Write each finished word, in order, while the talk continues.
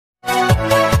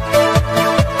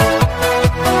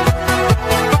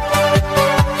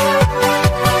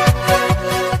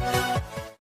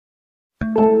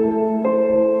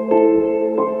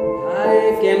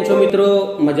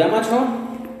મજામાં છો?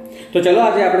 તો ચલો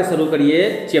આજે આપણે શરૂ કરીએ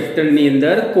ચેપ્ટરની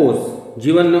અંદર કોષ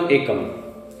જીવનનો એકમ.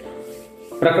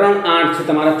 પ્રકરણ 8 છે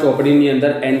તમારા ચોપડીની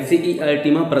અંદર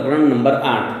NCERTમાં પ્રકરણ નંબર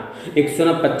 8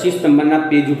 125 નંબરના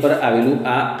પેજ ઉપર આવેલું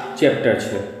આ ચેપ્ટર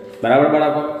છે. બરાબર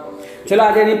બાળકો? ચલો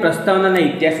આજે એની પ્રસ્તાવનાના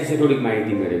ઇતિહાસ વિશે થોડીક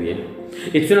માહિતી મેળવીએ.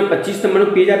 125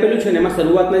 નંબરનું પેજ આપેલું છે ને એમાં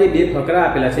શરૂઆતમાં જે બે ફકરા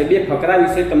આપેલા છે, બે ફકરા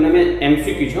વિશે તમને મેં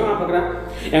MCQ છે આ ફકરા,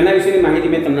 એના વિશેની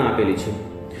માહિતી મેં તમને આપેલી છે.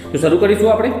 તો શરૂ કરીશું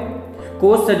આપણે.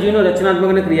 કોષ સજીવનો રચનાત્મક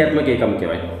અને ક્રિયાત્મક એકમ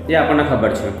કહેવાય, એ આપણને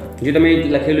ખબર છે, જે તમે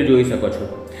લખેલું જોઈ શકો છો.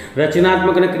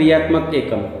 રચનાત્મક અને ક્રિયાત્મક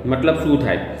એકમ મતલબ શું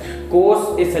થાય? કોષ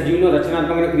એ સજીવનો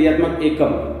રચનાત્મક અને ક્રિયાત્મક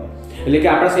એકમ એટલે કે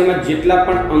આપણા શરીરમાં જેટલા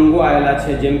પણ અંગો આવેલા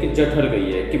છે, જેમ કે જઠર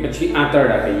કહીએ કે પછી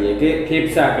આંતરડા કહીએ કે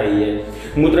ફેફસા કહીએ,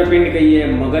 મૂત્રપિંડ કહીએ,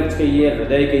 મગજ કહીએ,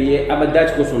 હૃદય કહીએ, આ બધા જ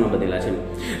કોષોના બનેલા છે.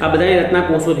 આ બધાની રચના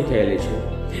કોષોથી થયેલી છે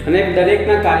અને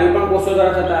દરેકના કાર્યો પણ કોષો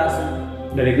દ્વારા થતા હશે.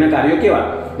 દરેકના કાર્યો કેવા?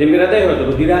 જેમ કે હૃદય હોય તો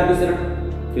રુધિરાભિસરણ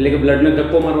એટલે કે બ્લડને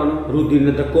ધક્કો મારવાનો,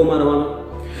 રુધિરને ધક્કો મારવાનો.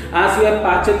 આ સિવાય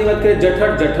પાચનની વાત કરીએ,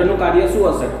 જઠરનું કાર્ય શું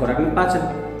હશે? ખોરાકનું પાચન,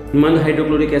 મંદ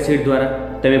હાઇડ્રોક્લોરિક એસિડ દ્વારા,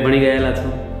 તમે ભણી ગયેલા છો.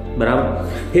 બરાબર.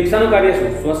 ફેફસાનું કાર્ય શું?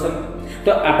 શ્વસન.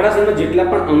 તો આપણા શરીરમાં જેટલા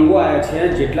પણ અંગો આવ્યા છે,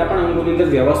 જેટલા પણ અંગોની અંદર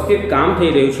વ્યવસ્થિત કામ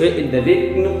થઈ રહ્યું છે, એ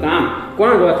દરેકનું કામ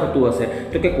કોના દ્વારા થતું હશે?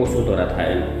 તો કે કોષો દ્વારા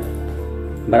થાય.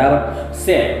 બરાબર.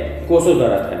 સેલ કોષો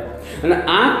દ્વારા થાય. અને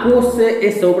આ કોષ છે એ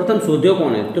સૌપ્રથમ શોધ્યો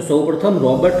કોણે? તો સૌપ્રથમ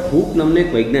રોબર્ટ હુક નામનો એક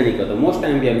વૈજ્ઞાનિક હતો. મોસ્ટ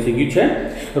MCQ છે.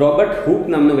 રોબર્ટ હુક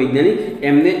નામનો વૈજ્ઞાનિક,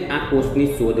 એમને આ કોષની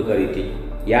શોધ કરી હતી.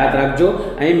 યાદ રાખજો,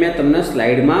 અહીં મેં તમને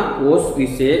સ્લાઇડમાં કોષ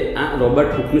વિશે આ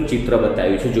રોબર્ટ હુકનું ચિત્ર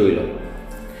બતાવ્યું છે, જોઈ લો.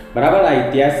 બરાબર. આ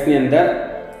ઇતિહાસની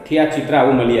અંદરથી આ ચિત્ર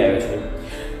આવું મળી આવ્યો છે.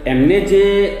 એમને જે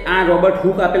આ રોબર્ટ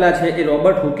હુક આપેલા છે, એ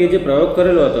રોબર્ટ હુકે જે પ્રયોગ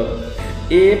કરેલો હતો,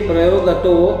 એ પ્રયોગ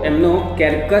હતો એમનો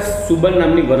કેર્કસ સુબર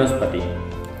નામની વનસ્પતિ.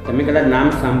 તમે કદાચ નામ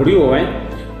સાંભળ્યું હોય,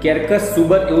 કેર્કસ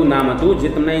સુબર એવું નામ હતું, જે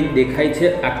તમને અહીં દેખાય છે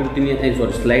આકૃતિની,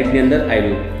 સ્લાઇડની અંદર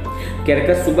આવ્યું.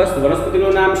 કેર્કસ સુબર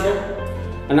વનસ્પતિનું નામ છે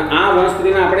અને આ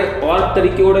વનસ્પતિને આપણે ઓર્ક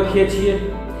તરીકે ઓળખીએ છીએ.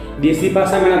 દેશી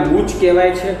ભાષામાં એના બૂચ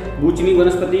કહેવાય છે. બૂચની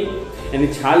વનસ્પતિ, એની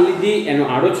છાલ લીધી, એનો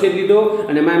આડો છેદ લીધો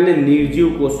અને એમાં એમને નિર્જીવ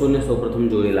કોષોને સૌપ્રથમ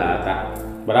જોયેલા હતા.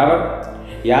 બરાબર.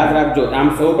 યાદ રાખજો, આમ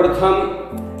સૌપ્રથમ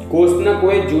કોષના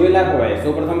કોઈ જોયેલા હોય,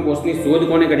 સૌપ્રથમ કોષની શોધ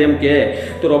કોને કરી એમ કહે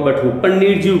તો રોબર્ટ હુક. પણ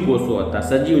નિર્જીવ કોષો હતા,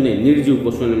 સજીવ નહીં, નિર્જીવ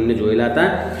કોષોને એમને જોયેલા હતા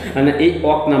અને એ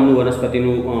ઓક નામનું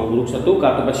વનસ્પતિનું વૃક્ષ હતું,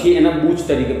 કાં તો પછી એના બૂચ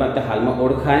તરીકે પણ હાલમાં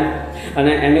ઓળખાય.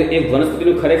 અને એને એ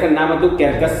વનસ્પતિનું ખરેખર નામ હતું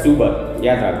કેર્કસ સુબર.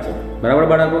 યાદ રાખજો. બરાબર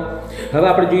બાળકો? હવે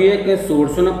આપણે જોઈએ કે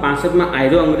 1665માં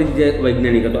આયરો અંગ્રેજ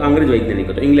વૈજ્ઞાનિક હતો,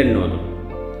 ઇંગ્લેન્ડનો હતો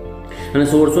અને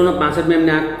 1665માં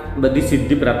એમને આ બધી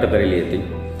સિદ્ધિ પ્રાપ્ત કરેલી હતી.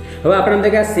 હવે આપણે એમ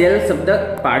થાય કે આ સેલ શબ્દ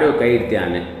પાડ્યો કઈ રીતે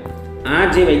આને? આ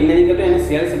જે વૈજ્ઞાનિક હતો એને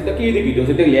સેલ શબ્દ કેવી રીતે કીધો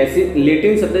છે? તો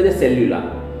લેટિન શબ્દ છે સેલ્યુલા.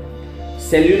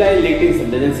 સેલ્યુલા એ લેટિન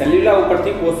શબ્દ છે. સેલ્યુલા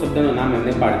ઉપરથી કોષ શબ્દનું નામ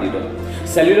એમને પાડી દીધો.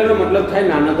 સેલ્યુલાનો મતલબ થાય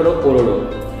નાનકડો ઓરડો.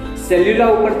 સેલ્યુલા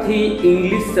ઉપરથી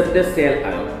ઇંગ્લિશ શબ્દ સેલ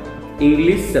આવ્યો.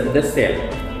 ઇંગ્લિશ શબ્દ સેલ.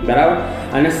 બરાબર.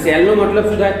 અને સેલનો મતલબ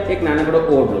શું થાય? એક નાનકડો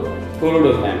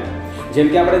ઓરડો થાય. જેમ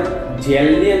કે આપણે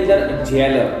જેલની અંદર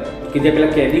જેલર કે જે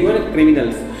પેલા કેદી હોય ને,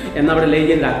 ક્રિમિનલ્સ, એમને આપણે લઈ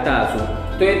જઈને રાખતા હશું,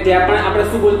 તો એ ત્યાં પણ આપણે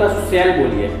શું બોલતા હશું? સેલ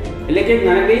બોલીએ. એટલે કે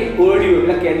નાનકડી ઓરડીઓ,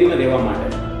 એટલે કેદીઓને રહેવા માટે.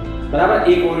 બરાબર.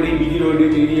 એક ઓરડી, બીજી ઓરડી,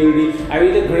 ત્રીજી ઓરડી, આવી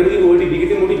રીતે ઘણી બધી ઓરડી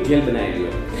ભેગી મોટી જેલ બનાવેલી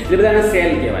હોય, એટલે બધા એના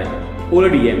સેલ કહેવાય,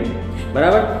 ઓરડી એમ.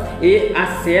 બરાબર. એ આ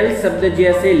સેલ શબ્દ જે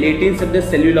હશે લેટિન શબ્દ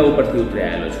સેલ્યુલા ઉપરથી ઉતરી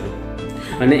આવેલો છે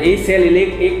અને એ સેલ એટલે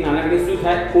એક નાનકડી શું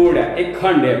થાય? ઓરડા, એક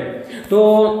ખંડ એમ. તો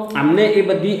આમને એ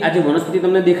બધી આ જે વનસ્પતિ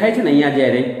તમને દેખાય છે ને અહીંયા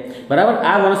જ્યારે, બરાબર,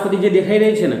 આ વનસ્પતિ જે દેખાઈ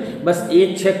રહી છે ને, બસ એ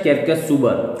જ છે કેર્કસ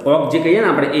સુબર, ઓક જે કહીએ ને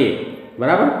આપણે એ.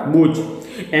 બરાબર. બૂચ.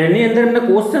 એની અંદર એમને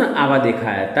કોષ છે ને આવા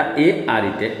દેખાયા હતા. એ આ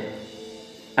રીતે,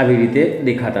 આવી રીતે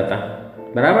દેખાતા હતા.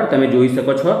 બરાબર. તમે જોઈ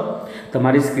શકો છો,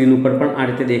 તમારી સ્ક્રીન ઉપર પણ આ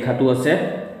રીતે દેખાતું હશે.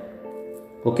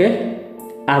 ઓકે,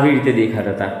 આવી રીતે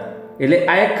દેખાતા હતા. એટલે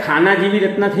આ એક ખાના જેવી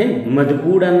રચના થઈ ને,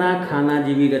 મધપૂડાના ખાના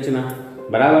જેવી રચના.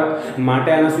 બરાબર. માટે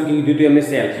આને શું કીધું હતું એમને?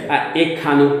 સેલ. આ એક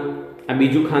ખાનું, આ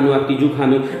બીજું ખાનું, આ ત્રીજું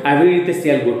ખાનું, આવી રીતે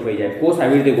સેલ ગોઠવાઈ જાય, કોષ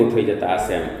આવી રીતે ગોઠવાઈ જતા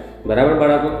હશે એમ. બરાબર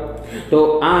બાળકો? તો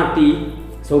આ હતી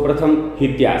સૌપ્રથમ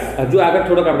ઇતિહાસ. હજુ આગળ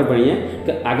થોડોક આપણે ભણીએ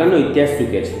કે આગળનો ઇતિહાસ શું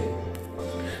કહે છે.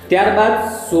 ત્યારબાદ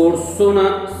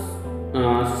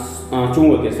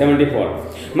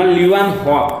 1674માં લ્યુઆન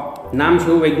હોક નામ છે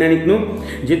એવું વૈજ્ઞાનિકનું,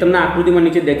 જે તમને આકૃતિમાં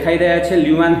નીચે દેખાઈ રહ્યા છે.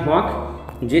 લ્યુઆન હોક,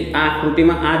 જે આ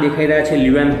આકૃતિમાં આ દેખાઈ રહ્યા છે,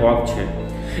 લ્યુઆન હોક છે.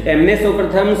 એમને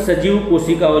સૌપ્રથમ સજીવ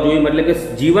કોશિકાઓ જોઈ, મતલબ કે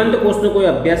જીવંત કોષનો કોઈ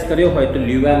અભ્યાસ કર્યો હોય તો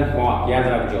લ્યુઆન હોક. યાદ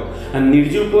રાખજો. અને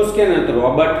નિર્જીવ કોષ કે ને તો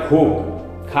રોબર્ટ હુક.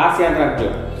 ખાસ યાદ રાખજો.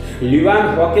 લ્યુઆન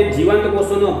હોકે જીવંત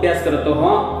કોષોનો અભ્યાસ કરતો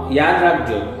હો, યાદ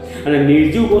રાખજો. અને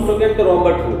નિર્જીવ કોષો કેમ તો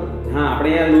રોબર્ટ હુક. હા, આપણે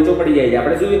અહીંયા લોચો પડી જાય છે.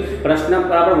 આપણે શું પ્રશ્ન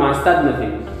આપણે વાંચતા જ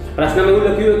નથી. પ્રશ્નમાં એવું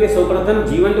લખ્યું કે સૌપ્રથમ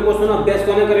જીવંત કોષનો અભ્યાસ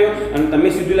કોને કર્યો અને તમે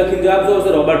સીધું લખીને જવાબ જોશો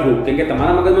રોબર્ટ હુક, કેમ કે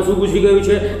તમારા મગજમાં શું પૂછી ગયું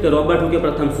છે કે રોબર્ટ હુકે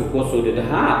પ્રથમ શું કોષ શોધ્યો.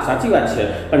 હા સાચી વાત છે,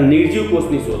 પણ નિર્જીવ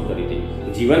કોષની શોધ કરી હતી.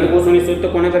 જીવંત કોષોની શોધ તો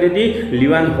કોને કરી હતી?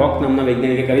 લિવાન હોક નામના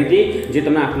વૈજ્ઞાનિકે કરી હતી, જે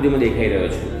તમને આકૃતિમાં દેખાઈ રહ્યો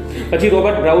છે. પછી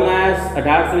રોબર્ટ બ્રાઉન આયા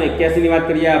 1881 ની વાત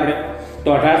કરીએ આપણે. તો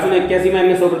 1881 માં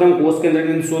એમને સૌપ્રથમ કોષ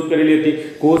કેન્દ્રની શોધ કરેલી હતી.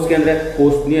 કોષ કેન્દ્ર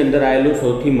કોષની અંદર આવેલું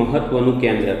સૌથી મહત્વનું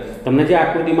કેન્દ્ર. તમને જે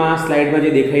આકૃતિમાં સ્લાઇડમાં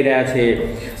જે દેખાઈ રહ્યા છે,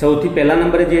 સૌથી પહેલા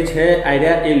નંબરે જે છે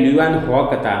આર્યા એ લ્યુવાન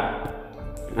હોક હતા.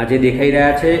 આ જે દેખાઈ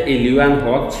રહ્યા છે એ લ્યુવાન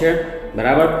હોક છે,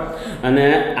 બરાબર. અને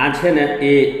આ છે ને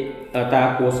એ હતા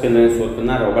કોષ કેન્દ્રની શોધ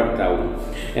કરનાર રોબર્ટ બ્રાઉન.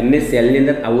 એમને સેલની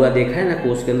અંદર આવું આ દેખાય ને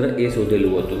કોષ કેન્દ્ર એ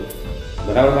શોધેલું હતું,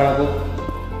 બરાબર બાળકો.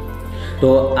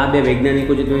 તો આ બે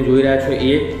વૈજ્ઞાનિકો જે તમે જોઈ રહ્યા છો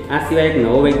એ, આ સિવાય એક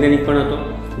નવો વૈજ્ઞાનિક પણ હતો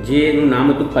જેનું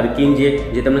નામ હતું પરકિન્જે,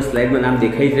 જે તમને સ્લાઇડમાં નામ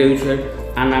દેખાઈ જ રહ્યું છે.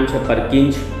 આ નામ છે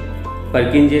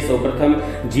પરકિન્જે સૌપ્રથમ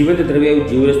જીવંત દ્રવ્ય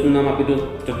જીવરસનું નામ આપ્યું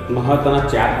હતું. મહત્વના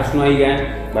 4 પ્રશ્નો આવી ગયા,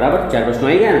 બરાબર. 4 પ્રશ્નો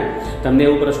આવી ગયા ને. તમને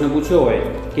એવો પ્રશ્ન પૂછ્યો હોય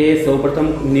કે સૌપ્રથમ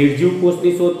નિર્જીવ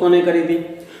કોષની શોધ કોને કરી હતી?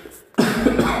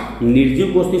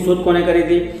 નિર્જીવ કોષની શોધ કોને કરી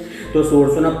હતી? તો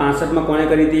 1665માં કોને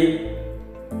કરી હતી?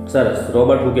 સરસ,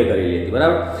 રોબર્ટ હુકે કરેલી હતી,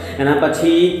 બરાબર. એના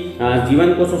પછી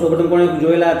જીવંત કોષો સૌપ્રથમ કોણે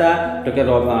જોયેલા હતા? તો કે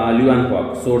લ્યુવાન હોક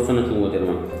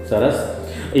 1674માં. સરસ.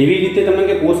 એવી રીતે તમને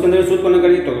કે કોષ કેન્દ્રની શોધ કોને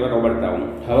કરી? તો રોબર્ટ બ્રાઉન.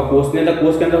 હવે કોષની અંદર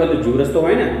કોષ કેન્દ્ર હોય તો જીવરસ તો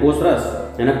હોય ને, કોષરસ,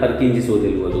 એના પરકિન્જે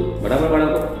શોધેલું હતું, બરાબર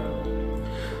બાળકો.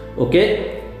 ઓકે,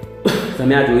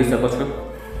 તમે આ જોઈ શકો છો.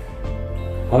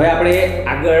 હવે આપણે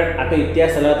આગળ, આ તો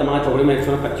ઇતિહાસ સલાહ તમારા ચોપડીમાં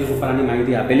 125 ઉપરની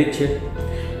માહિતી આપેલી જ છે.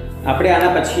 આપણે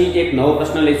આના પછી એક નવો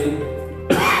પ્રશ્ન લઈશું,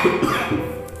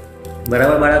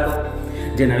 બરાબર બાળકો,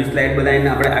 જે નવી સ્લાઇડ બનાવીને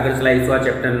આપણે આગળ ચલાવીશું આ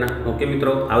ચેપ્ટરના. ઓકે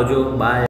મિત્રો, આવજો, બાય.